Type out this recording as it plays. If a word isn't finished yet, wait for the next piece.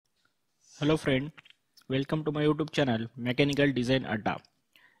Hello friend, welcome to my YouTube channel Mechanical Design Adda.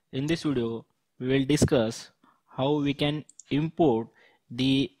 In this video, we will discuss how we can import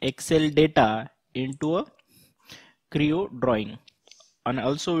the Excel data into a Creo drawing, and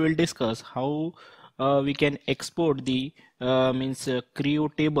also we will discuss how we can export the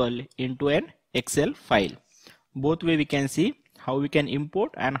Creo table into an Excel file. Both way we can see how we can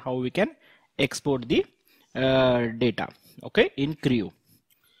import and how we can export the data, okay, in Creo.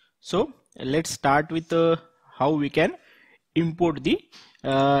 So let's start with how we can import the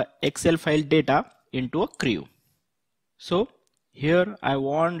Excel file data into a Creo. So here I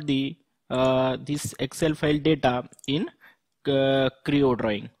want the this Excel file data in Creo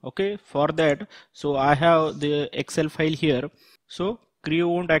drawing. Okay, for that, so I have the Excel file here. So Creo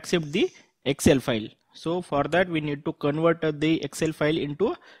won't accept the Excel file. So for that we need to convert the Excel file into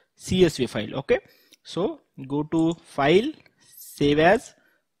a CSV file. Okay, so go to File, Save As,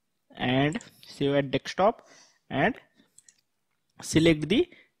 and save at desktop and select the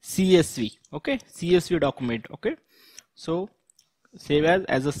CSV. Okay, CSV document. Okay, so save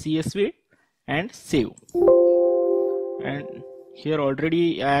as a CSV and save, and here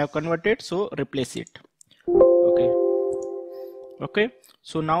already I have converted, so replace it. Okay,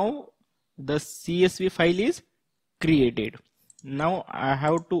 so now the CSV file is created. Now I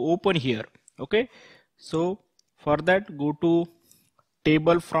have to open here. Okay, so for that go to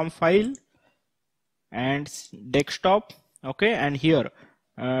table from file and desktop. Okay, and here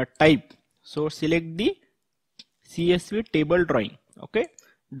type, so select the CSV table drawing. Okay,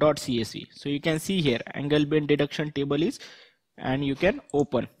 .csv. so you can see here angle bend deduction table is, and you can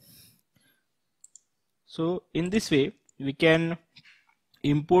open. So in this way we can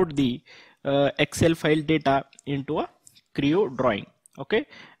import the Excel file data into a Creo drawing. Okay,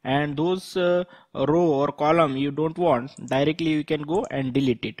 and those row or column you don't want, directly you can go and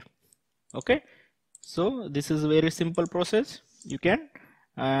delete it. Okay, so this is a very simple process. You can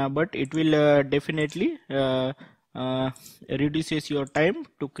but it will definitely reduces your time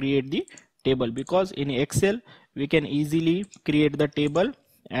to create the table, because in Excel we can easily create the table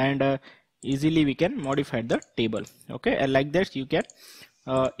and easily we can modify the table. Okay, and like that you can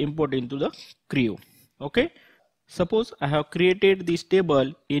import into the Creo. Okay, suppose I have created this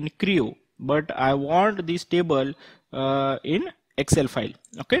table in Creo, but I want this table in Excel file.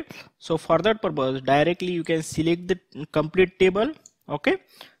 Okay, so for that purpose directly you can select the complete table. Okay,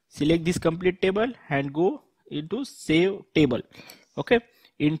 select this complete table and go into save table. Okay,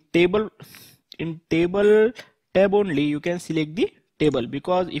 in table tab only you can select the table,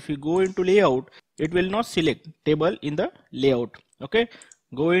 because if you go into layout it will not select table in the layout. Okay,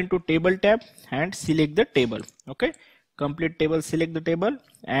 go into table tab and select the table. Okay, complete table, select the table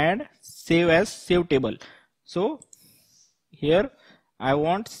and save as save table. So here I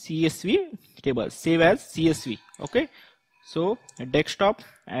want CSV table, save as CSV. Okay, so desktop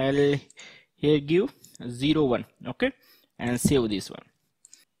I'll here give 01. Okay, and save this one.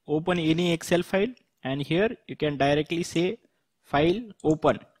 Open any Excel file and here you can directly say file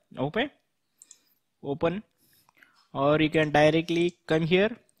open. Okay, open, or you can directly come here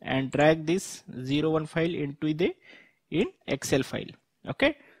and drag this 01 file into the in Excel file.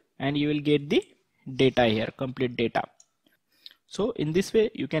 Okay, and you will get the data here, complete data. So in this way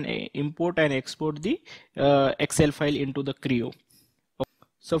you can import and export the Excel file into the Creo.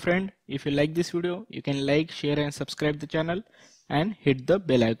 So friend, if you like this video, you can like, share and subscribe the channel and hit the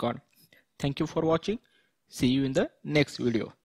bell icon. Thank you for watching. See you in the next video.